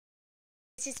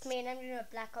It's me and I'm doing a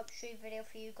Black Ops 3 video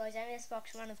for you guys. I'm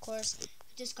Xbox One, of course. I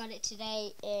just got it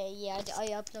today. Yeah, I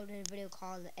uploaded a video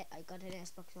called I got an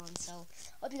Xbox One, so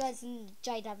hope you guys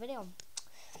enjoyed that video.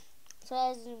 So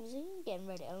as you see, getting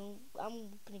ready.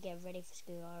 I'm gonna get ready for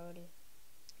school already.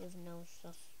 Even though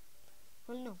stuff.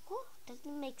 Well, no, what?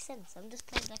 Doesn't make sense. I'm just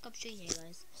playing Black Ops 3 here,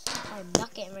 guys. I'm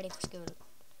not getting ready for school.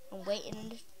 I'm waiting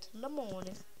until the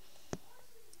morning.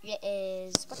 It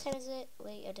is. What time is it?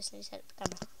 Wait, I just need to set up the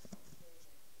camera.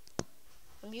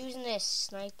 I'm using this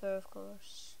sniper, of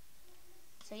course.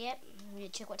 So yep, we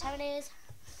check what time it is.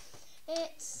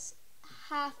 It's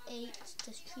 8:30,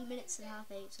 just 3 minutes and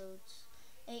 8:30, so it's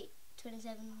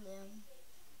 8:27.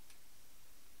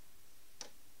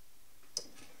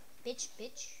 Bitch,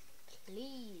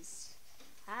 please.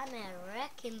 I'm a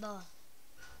wrecking ball.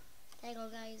 There you go,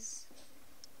 guys.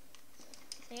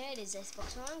 So yeah, it is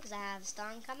Xbox One because I have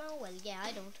Storm camo. Well, yeah,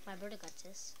 I don't. My brother got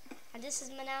this. And this is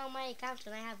now my account,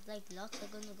 and I have like lots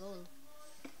of guns of gold.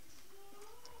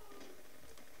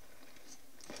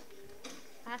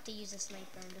 I have to use a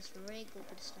sniper. I'm just really good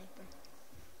with a sniper.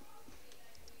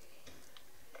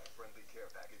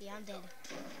 Yeah, I'm dead.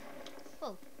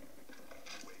 Whoa.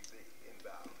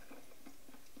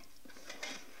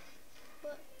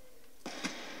 What?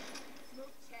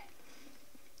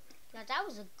 Now that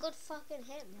was a good fucking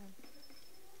hit, man.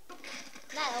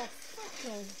 That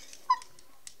fucking.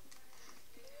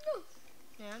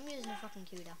 Yeah, I'm using a fucking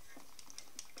Cuda.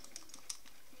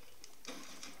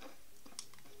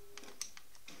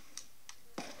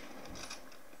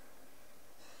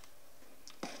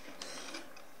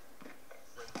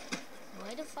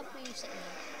 Why the fuck were you sitting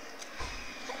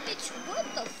there? Bitch, what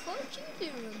the fuck you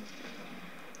doing?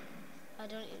 I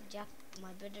don't, Jack,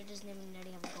 my brother doesn't even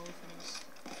nearly have a goal for this.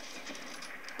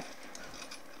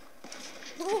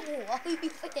 Oh, why are you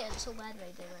feeling so bad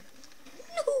right there, man?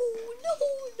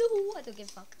 No, I don't give a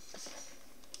fuck.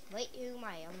 Wait, who am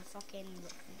I? I'm fucking,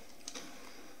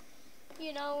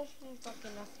 you know, I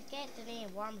forget the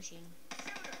name, War Machine.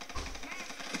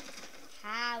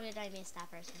 How did I miss that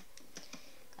person?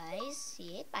 Guys,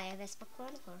 yep, I have Xbox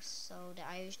One, of course, so the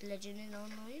Irish Legend in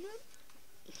online.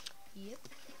 Yep.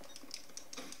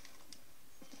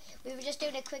 We were just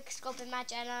doing a quick scoping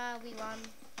match and we won.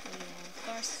 Yeah, of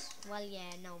course. Well,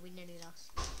 yeah, no, we nearly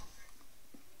lost.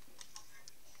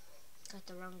 Got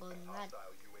the wrong gun.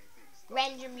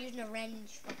 Range, I'm using a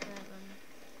range. Fuck that gun.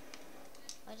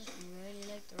 I just really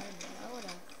like the range. Oh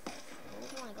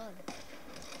my god.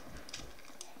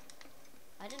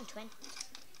 I didn't 20.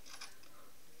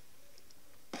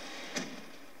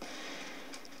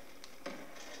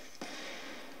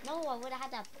 No, I would have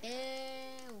had that.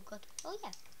 Oh god. Oh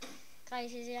yeah.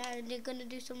 Guys, they're gonna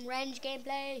do some range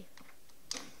gameplay.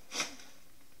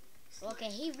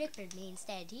 Okay, he ripped me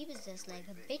instead. He was just like,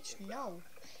 bitch, no.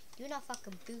 You're not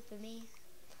fucking booping me.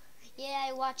 Yeah,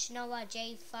 I watched Noah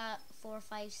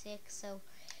J456, so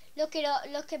look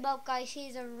him up, guys.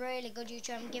 He's a really good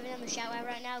YouTuber. I'm giving him a shout out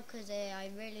right now because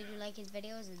I really do like his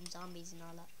videos and zombies and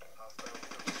all that.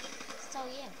 So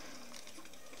yeah,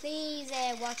 please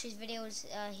watch his videos.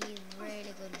 He's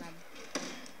really good, man.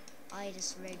 I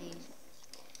just really,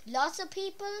 lots of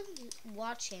people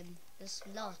watch him. Just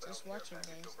watch him,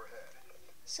 guys.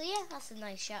 So yeah, that's a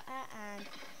nice shout out, and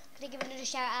I'm gonna give another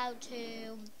shout out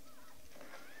to.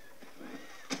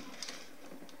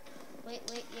 Wait,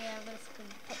 yeah, I'm gonna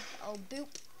fucking put, oh boop.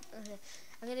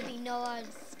 I'm gonna be Noah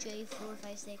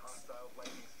J456.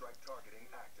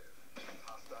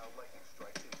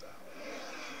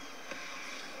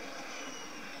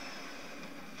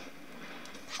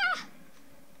 Ha!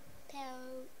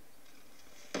 Pow.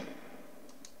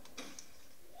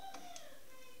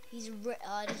 He's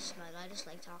I just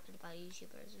like talking about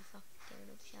YouTubers and fucking giving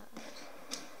them shout outs.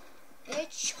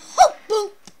 It's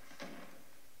boop.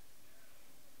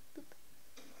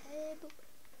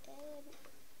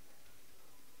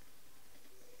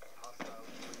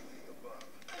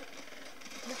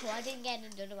 No, I didn't get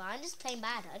into one. I'm just playing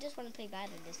bad. I just want to play bad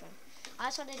in this one. I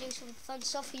just want to do some fun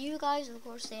stuff for you guys, of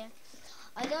course. There,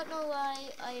 I don't know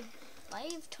why I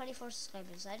have 24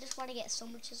 subscribers. I just want to get so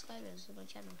much subscribers on my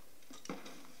channel.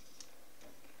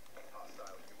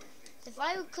 If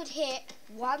I could hit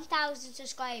 1,000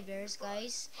 subscribers,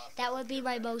 guys, that would be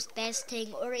my most best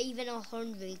thing, or even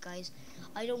 100, guys.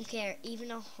 I don't care, even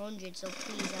 100. So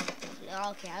please,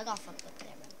 okay, I got fucked up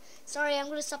there, man. Sorry, I'm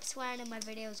gonna stop swearing in my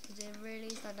videos because it really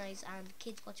is not nice, and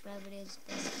kids watch my videos.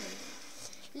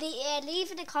 Basically,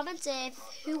 leave in the comments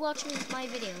who watches my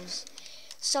videos.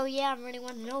 So yeah, I really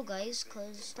want to know, guys,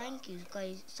 because thank you,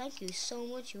 guys. Thank you so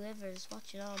much, whoever is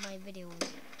watching all my videos.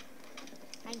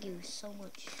 Thank you so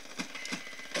much.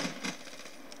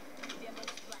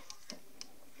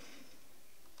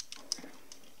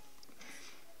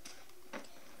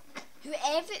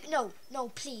 no,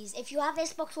 please. If you have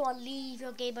Xbox One, leave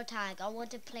your gamer tag. I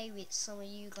want to play with some of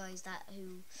you guys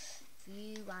who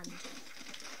view and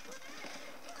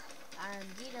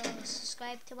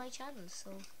subscribe to my channel.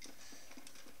 So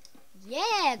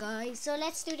yeah, guys. So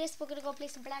let's do this. We're gonna go play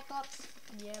some Black Ops.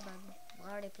 Yeah, man.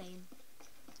 What are they playing?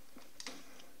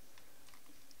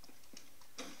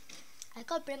 I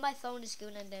could bring my phone to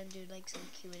school and then do like some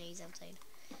Q&As outside.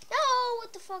 No,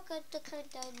 what the fuck?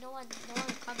 No one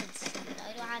comments.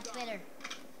 I don't have Twitter.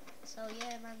 So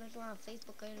yeah, man, I don't have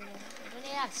Facebook either. I don't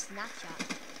even have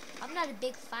Snapchat. I'm not a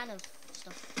big fan of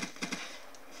stuff.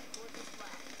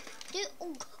 Dude,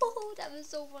 oh, that was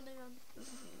so funny, man.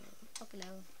 Fucking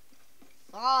hell.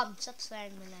 Oh, stop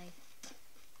swearing, my life.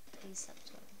 Please stop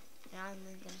swearing. Yeah, I'm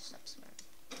gonna stop swearing.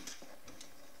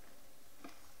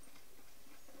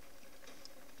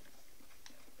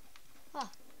 Oh.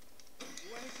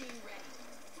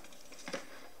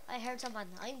 I heard someone.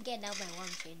 I'm getting out my war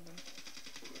machine.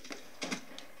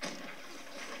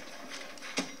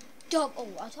 Oh,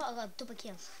 I thought I got double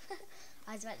kill.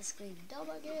 I was about to scream.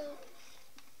 Double kill.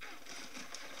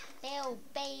 Ew,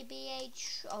 baby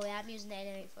H. Oh yeah, I'm using the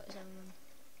 847 one.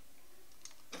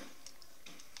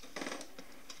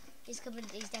 He's coming.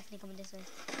 He's definitely coming this way.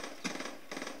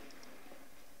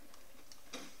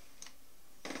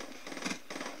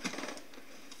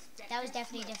 That was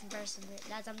definitely a different person.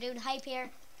 Lads, I'm doing hype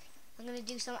here. I'm gonna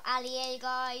do some Allier,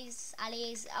 guys.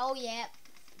 Allier's. Oh yeah,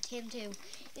 him too.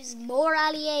 There's more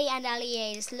Allier and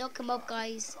Allier. Just look him up,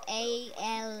 guys.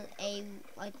 A-L-A.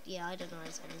 Yeah, I don't know how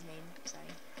to spell his name.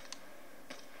 Sorry.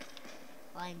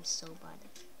 I'm so bad.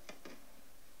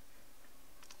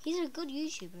 He's a good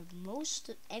YouTuber.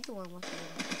 Everyone watches him.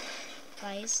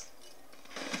 Guys.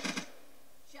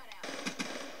 Shut out.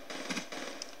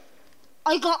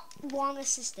 I got one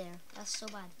assist there. That's so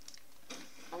bad.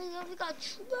 We got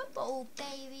triple,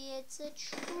 baby. It's a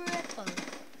triple.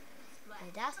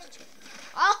 Hey, that's a triple.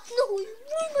 Oh no!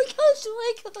 Oh my gosh! Oh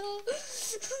my god!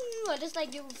 I just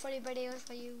like doing funny videos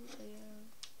for you. So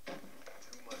yeah.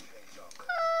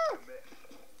 Oh!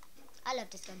 I love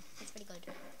this gun. It's pretty good,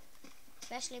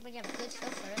 especially when you have good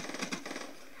stuff for it.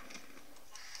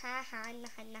 Ha ha ha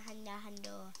ha ha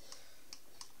ha.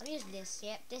 I'm using this.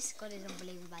 Yep, this gun is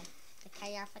unbelievable. The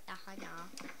Kayafata.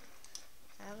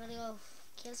 I'm gonna go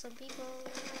kill some people.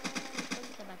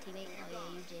 Don't kill my teammate. Oh yeah,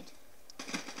 you did.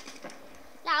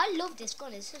 Now I love this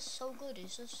gun. It's just so good.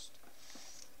 It's just.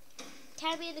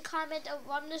 Tell me in the comment. I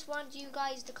just want you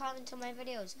guys to comment on my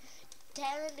videos.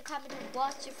 Tell in the comment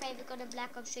what's your favorite gun in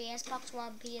Black Ops 3, Xbox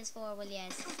One, PS4. Well,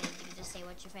 yes, you can just say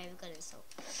what your favorite gun is. So,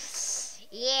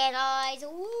 yeah, guys.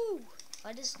 Woo!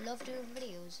 I just love doing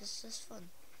videos. It's just fun,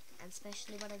 and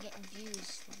especially when I'm getting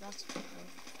views from lots of people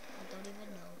I don't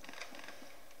even know.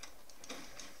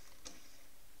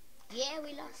 Yeah,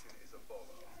 we lost.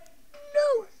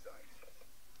 No!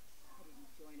 I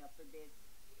didn't join up for this.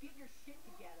 Get your shit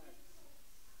together.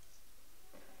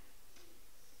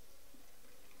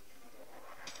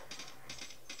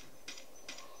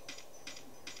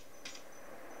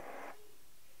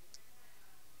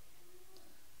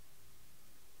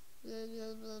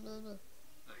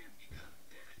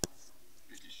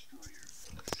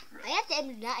 I have the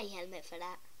Illuminati helmet for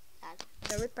that.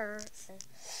 The Ripper.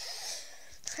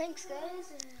 Thanks,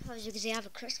 guys. As you can see, I have a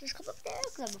Christmas cup up there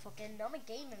because I'm a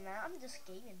gaming, man. I'm just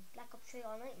gaming. Black Ops 3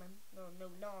 all night, man. No,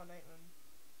 not all night, man.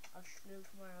 I've school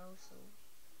tomorrow, so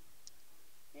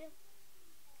yeah.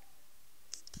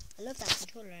 I love that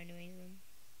controller, anyways, man.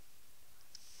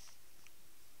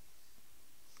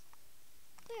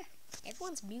 Yeah,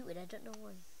 everyone's muted. I don't know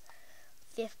why.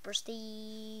 5th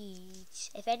prestige.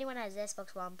 If anyone has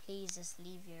Xbox One, please just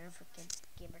leave your freaking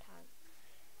gamer tag.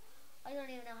 I don't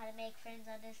even know how to make friends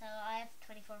on this. I have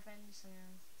 24 friends.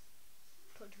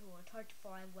 22 or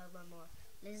 34. I have well one more.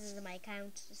 This is my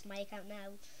account. This is my account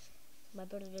now. My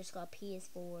brother just got a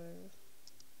PS4.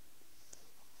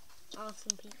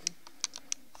 Awesome people.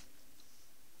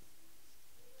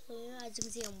 So yeah, as you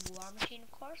can see, I'm War Machine,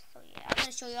 of course. So yeah, I'm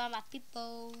gonna show you all my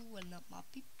people. Well, not my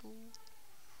people.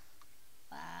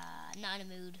 Not in a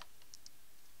mood.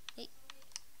 Hey.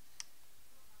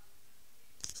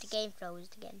 The game froze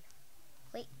again.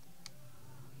 Wait.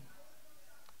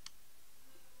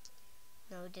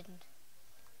 No, it didn't.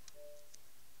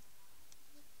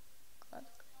 God.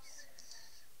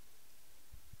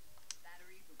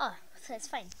 Oh, so it's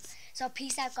fine. So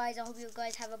peace out, guys. I hope you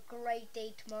guys have a great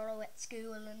day tomorrow at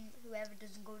school, and whoever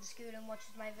doesn't go to school and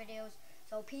watches my videos.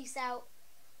 So peace out.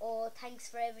 Oh, thanks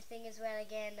for everything as well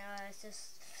again. It's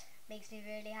just makes me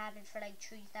really happy for like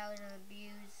 3,000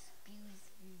 views.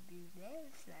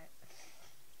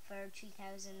 for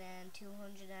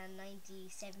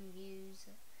 3,297 views.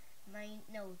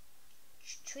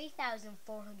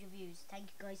 3,400 views. Thank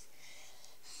you guys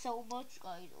so much,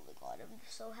 guys. Oh my god, I'm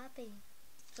just so happy.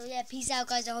 So yeah, peace out,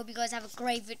 guys. I hope you guys have a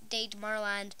great day tomorrow,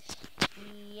 and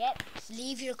yep,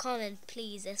 leave your comment,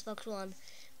 please. Xbox One.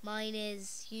 Mine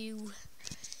is you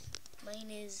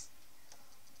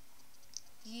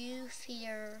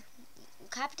fear,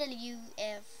 capital U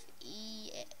F E,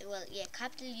 well yeah,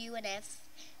 capital U and F,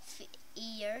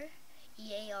 ear,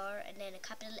 EAR, and then a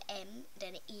capital M,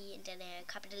 then an E, and then a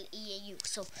capital EAU.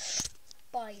 So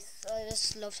bye. So I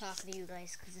just love talking to you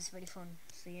guys because it's really fun.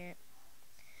 So yeah.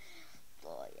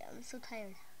 Oh yeah, I'm so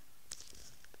tired.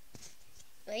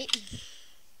 Wait.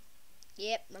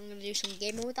 Yep, I'm gonna do some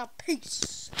gaming with our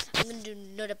peace. I'm gonna do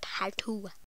another part 2.